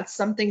hormone, that's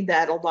something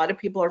that a lot of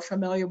people are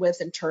familiar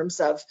with in terms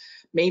of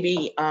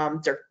maybe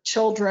their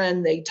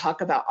children. They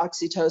talk about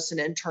oxytocin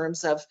in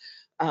terms of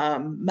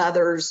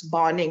mothers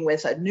bonding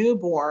with a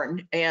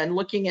newborn and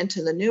looking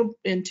into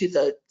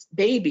the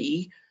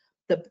baby,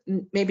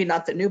 maybe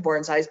not the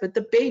newborn's eyes, but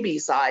the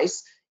baby's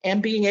eyes,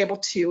 and being able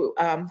to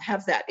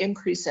have that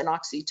increase in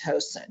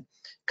oxytocin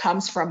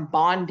comes from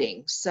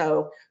bonding.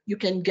 So you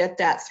can get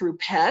that through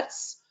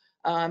pets.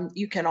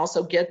 You can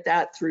also get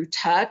that through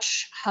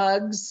touch,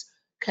 hugs,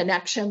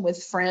 connection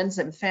with friends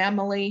and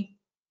family.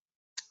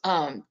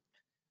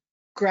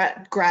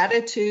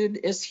 Gratitude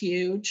is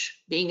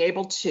huge. Being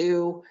able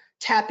to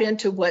tap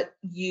into what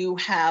you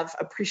have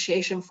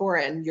appreciation for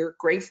and you're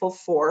grateful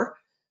for,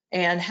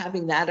 and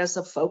having that as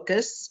a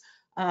focus.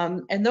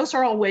 And those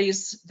are all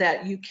ways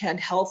that you can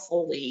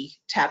healthfully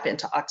tap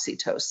into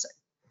oxytocin.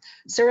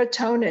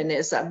 Serotonin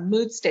is a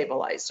mood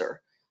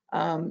stabilizer.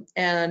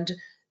 And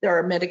there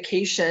are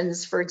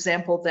medications, for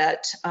example,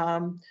 that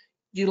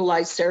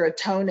utilize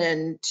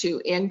serotonin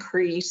to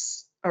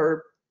increase,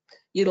 or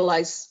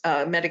utilize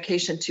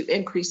medication to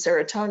increase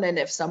serotonin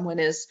if someone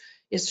is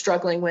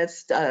struggling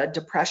with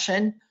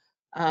depression.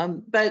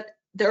 But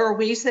there are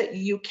ways that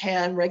you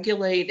can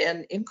regulate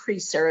and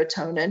increase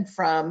serotonin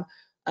from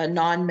a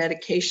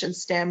non-medication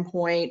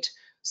standpoint,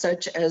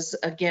 such as,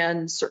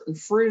 again, certain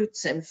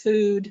fruits and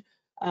food,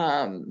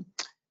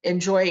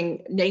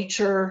 enjoying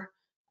nature,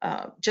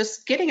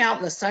 just getting out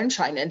in the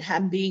sunshine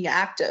and being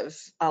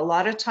active. A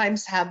lot of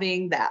times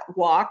having that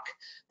walk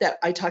that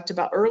I talked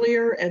about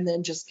earlier, and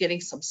then just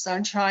getting some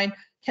sunshine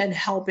can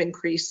help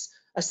increase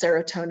a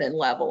serotonin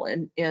level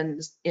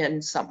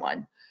in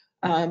someone.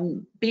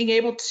 Being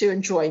able to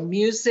enjoy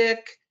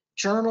music,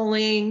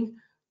 journaling,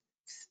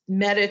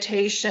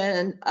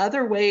 meditation,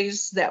 other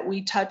ways that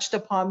we touched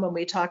upon when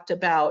we talked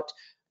about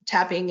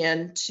tapping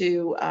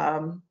into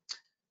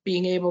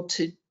being able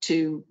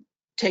to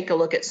take a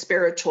look at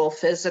spiritual,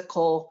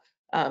 physical,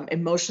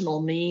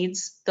 emotional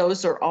needs.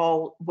 Those are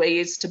all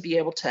ways to be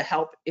able to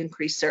help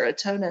increase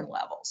serotonin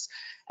levels.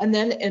 And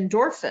then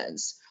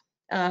endorphins.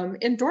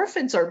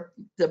 Endorphins are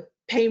the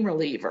pain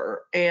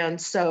reliever. And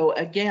so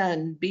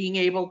again, being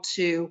able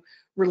to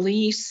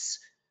release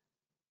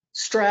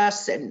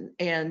stress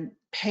and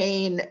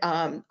pain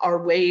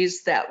are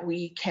ways that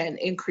we can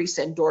increase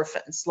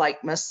endorphins,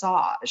 like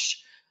massage,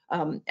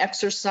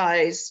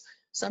 exercise,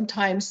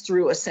 sometimes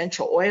through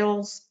essential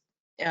oils.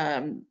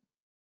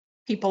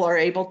 People are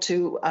able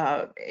to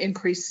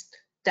increase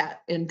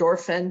that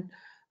endorphin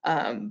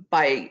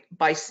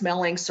by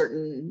smelling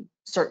certain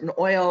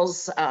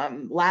oils,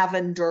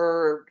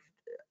 lavender.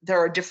 There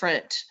are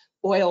different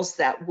oils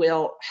that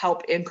will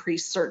help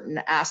increase certain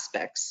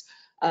aspects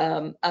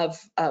of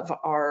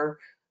our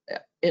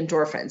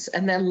endorphins.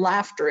 And then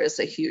laughter is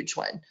a huge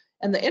one.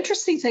 And the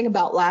interesting thing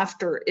about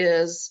laughter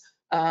is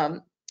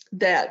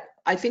that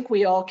I think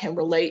we all can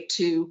relate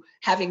to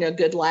having a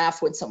good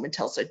laugh when someone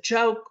tells a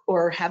joke,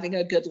 or having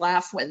a good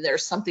laugh when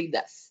there's something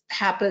that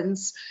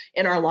happens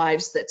in our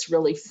lives that's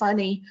really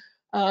funny.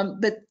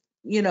 But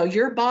you know,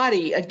 your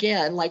body,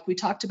 again, like we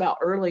talked about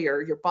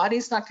earlier, your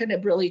body's not going to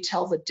really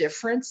tell the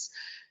difference.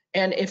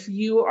 And if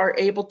you are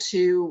able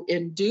to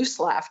induce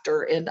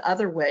laughter in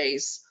other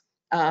ways,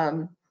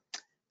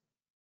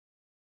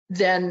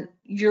 then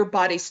your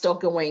body's still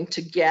going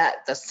to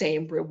get the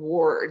same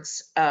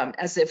rewards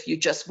as if you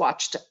just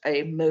watched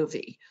a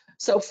movie.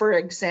 So for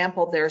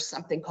example, there's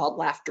something called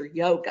laughter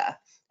yoga,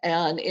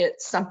 and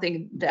it's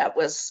something that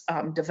was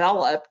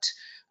developed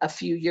a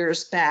few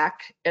years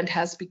back and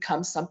has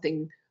become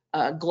something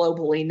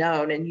globally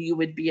known. And you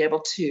would be able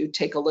to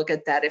take a look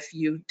at that. If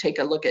you take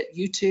a look at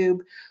YouTube,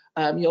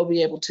 you'll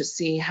be able to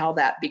see how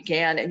that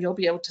began, and you'll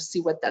be able to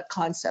see what the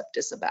concept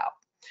is about.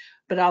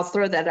 But I'll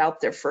throw that out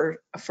there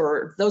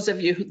for those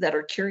of you that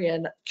are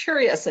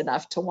curious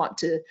enough to want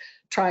to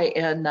try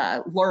and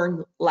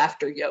learn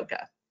laughter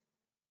yoga.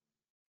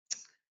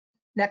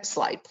 Next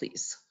slide,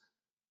 please.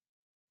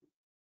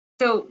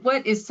 So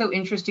what is so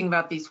interesting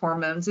about these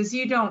hormones is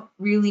you don't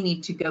really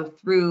need to go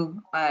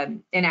through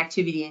an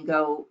activity and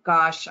go,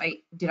 gosh,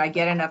 did I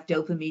get enough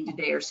dopamine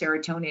today or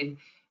serotonin?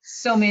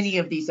 So many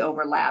of these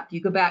overlap.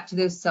 You go back to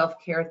those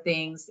self-care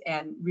things,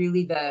 and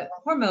really the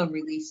hormone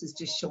release is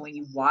just showing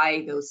you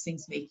why those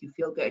things make you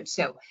feel good.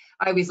 So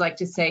I always like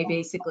to say,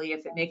 basically,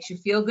 if it makes you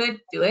feel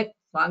good, do it,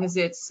 as long as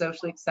it's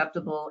socially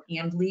acceptable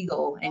and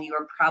legal, and you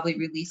are probably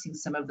releasing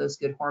some of those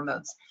good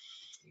hormones.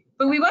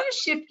 But we want to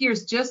shift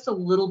gears just a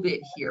little bit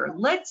here.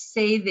 Let's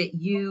say that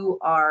you've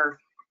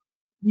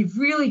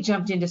really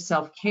jumped into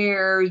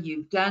self-care,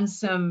 you've done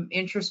some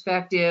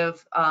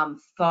introspective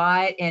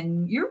thought,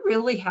 and you're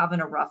really having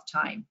a rough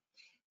time.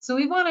 So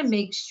we want to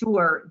make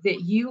sure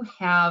that you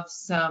have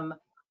some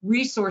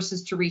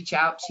resources to reach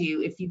out to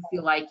you if you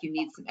feel like you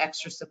need some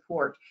extra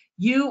support.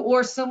 You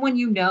or someone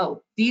you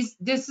know.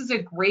 This is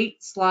a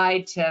great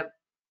slide to,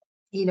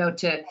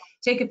 to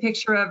take a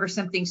picture of or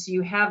something, so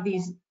you have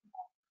these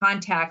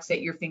contacts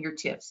at your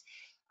fingertips.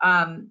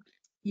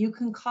 You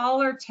can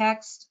call or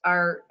text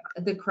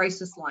the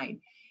crisis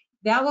line.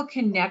 That will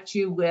connect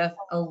you with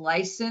a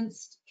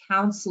licensed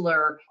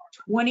counselor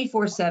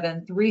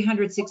 24/7,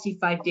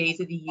 365 days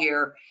of the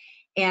year,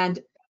 and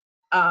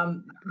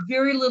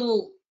very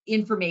little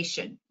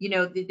information.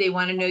 They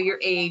want to know your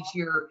age,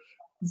 your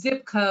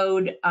zip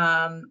code.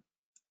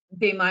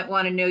 They might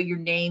want to know your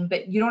name,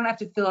 but you don't have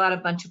to fill out a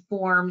bunch of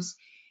forms,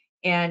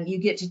 and you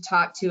get to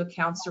talk to a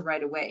counselor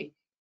right away.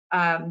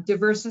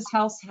 Diversus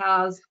Health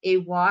has a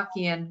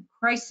walk-in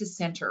crisis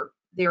center.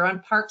 They're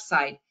on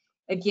Parkside.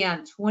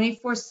 Again,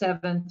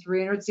 24/7,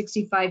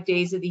 365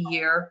 days of the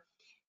year.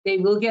 They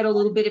will get a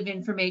little bit of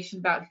information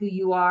about who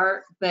you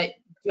are, but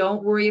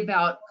don't worry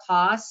about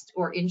cost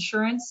or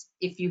insurance.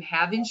 If you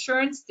have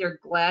insurance, they're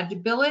glad to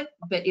bill it,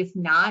 but if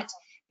not,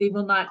 they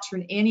will not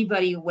turn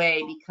anybody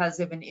away because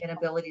of an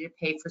inability to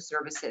pay for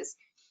services.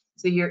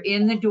 So you're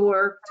in the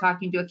door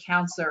talking to a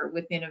counselor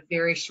within a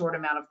very short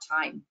amount of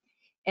time.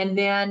 And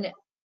then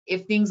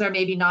if things are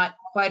maybe not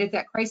quite at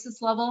that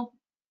crisis level,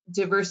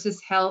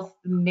 Diversus Health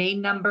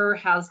main number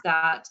has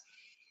that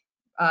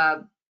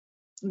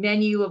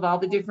menu of all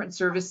the different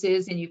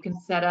services, and you can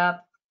set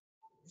up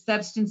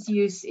substance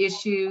use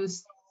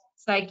issues,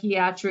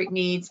 psychiatric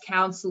needs,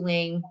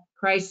 counseling,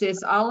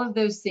 crisis. All of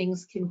those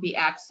things can be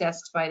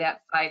accessed by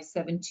that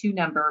 572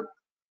 number.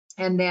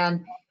 And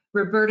then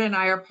Roberta and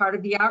I are part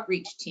of the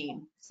outreach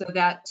team. So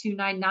that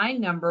 299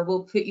 number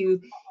will put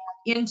you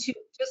into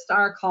just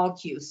our call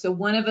queue. So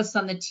one of us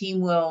on the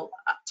team will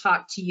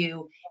talk to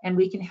you, and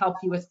we can help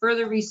you with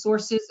further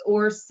resources,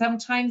 or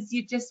sometimes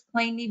you just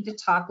plain need to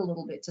talk a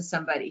little bit to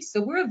somebody.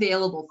 So we're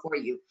available for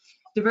you.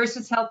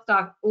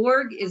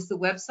 Diversushealth.org is the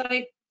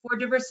website for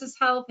Diversus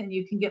Health, and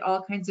you can get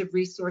all kinds of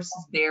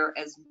resources there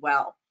as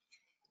well.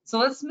 So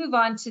let's move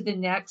on to the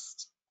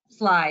next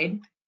slide.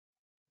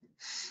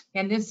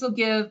 And this will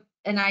give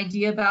an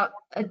idea about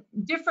a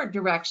different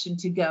direction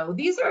to go.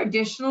 These are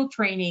additional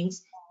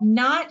trainings,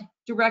 not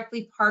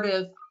directly part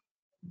of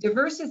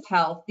Diversus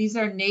Health. These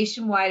are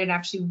nationwide and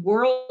actually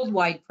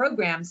worldwide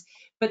programs,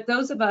 but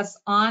those of us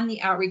on the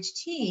outreach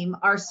team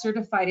are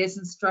certified as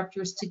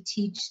instructors to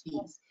teach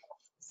these.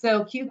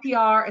 So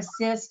QPR,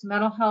 assist,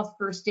 mental health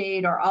first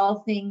aid are all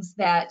things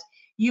that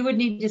you would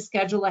need to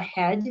schedule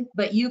ahead,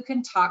 but you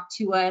can talk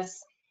to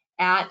us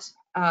at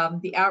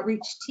the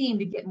outreach team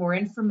to get more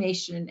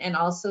information, and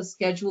also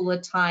schedule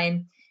a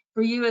time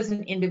for you as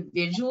an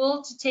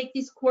individual to take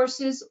these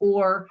courses,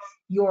 or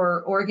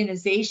your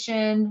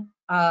organization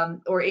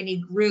or any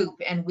group,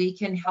 and we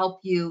can help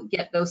you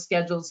get those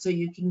scheduled so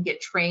you can get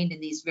trained in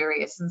these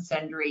various and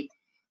sundry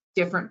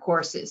different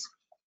courses.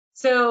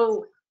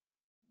 So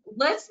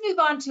let's move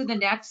on to the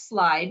next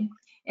slide,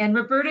 and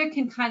Roberta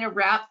can kind of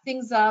wrap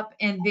things up,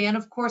 and then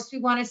of course we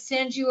want to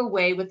send you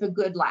away with a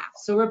good laugh.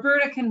 So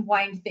Roberta can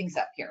wind things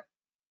up here.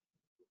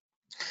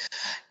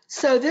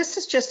 So this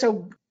is just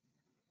a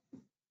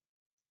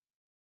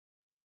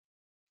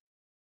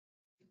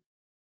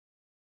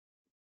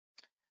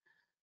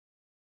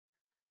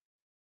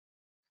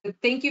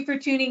Thank you for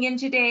tuning in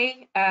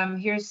today.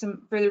 Here's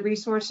some further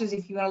resources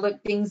if you want to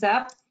look things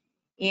up.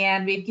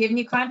 And we've given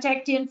you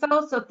contact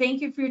info, so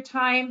thank you for your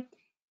time.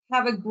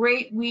 Have a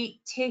great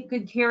week. Take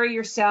good care of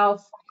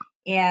yourself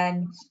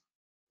and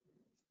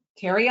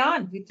carry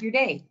on with your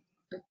day.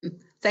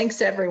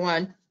 Thanks,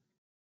 everyone.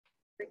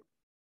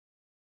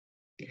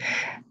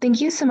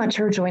 Thank you so much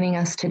for joining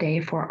us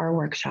today for our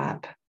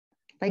workshop.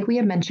 Like we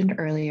had mentioned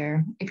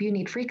earlier, if you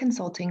need free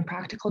consulting,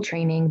 practical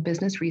training,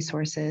 business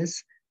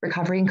resources,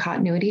 recovery and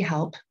continuity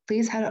help,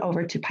 please head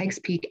over to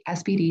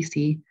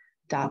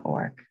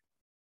pikespeaksbdc.org.